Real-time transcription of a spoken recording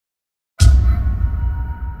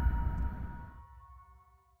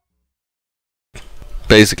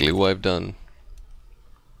Basically, what I've done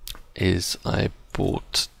is I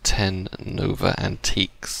bought 10 Nova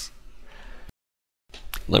Antiques.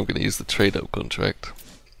 And I'm going to use the trade-up contract,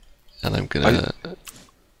 and I'm going to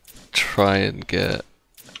try and get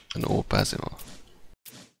an AWP Assimov.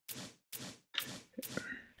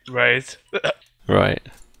 Right. Right.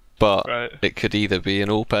 But Right. it could either be an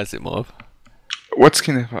AWP Assimov. What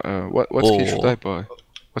skin? What skin should I buy?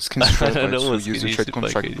 What skin should I buy don't know to what use skin the you trade should buy,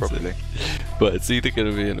 contract Katie, properly? But it's either going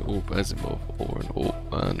to be an AWP Assimov or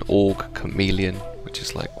an AUG Chameleon, which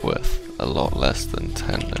is like worth a lot less than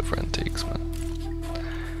 10 Nova Antiques, man.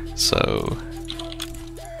 So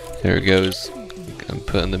here it goes. I'm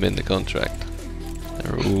putting them in the contract.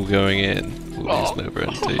 They're all going in. All these Nova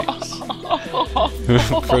Antiques.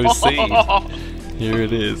 Proceed. Here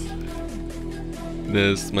it is.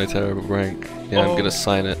 There's my terrible rank. Yeah, I'm gonna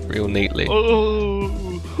sign it real neatly. Oh,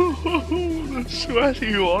 the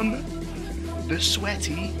sweaty one. The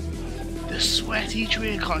sweaty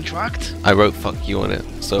trade contract. I wrote "fuck you" on it,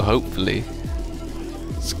 so hopefully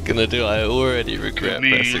it's gonna do. I already regret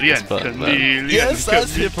pressing this button, man. Yes,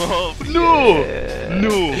 that's hip hop. No, Yeah.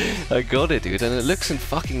 no. I got it, dude, and it looks in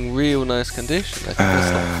fucking real nice condition. I think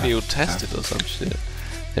it's like field tested or some shit.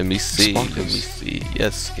 Let me see. Let me see.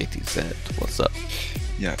 Yes, KTZ. What's up?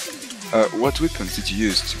 Yeah. What weapons did you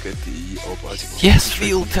use to get the AWP Assimov? Yes,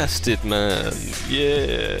 field tested, man.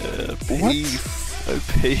 Yeah. What? I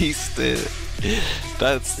paced it.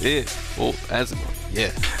 That's it. Oh, Assimov.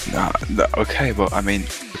 Yeah. Nah, okay, but I mean,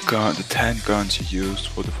 the 10 guns you used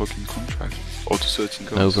for the fucking contract, or the 13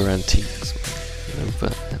 guns. Nova Antiques, man.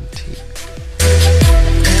 Nova Antiques.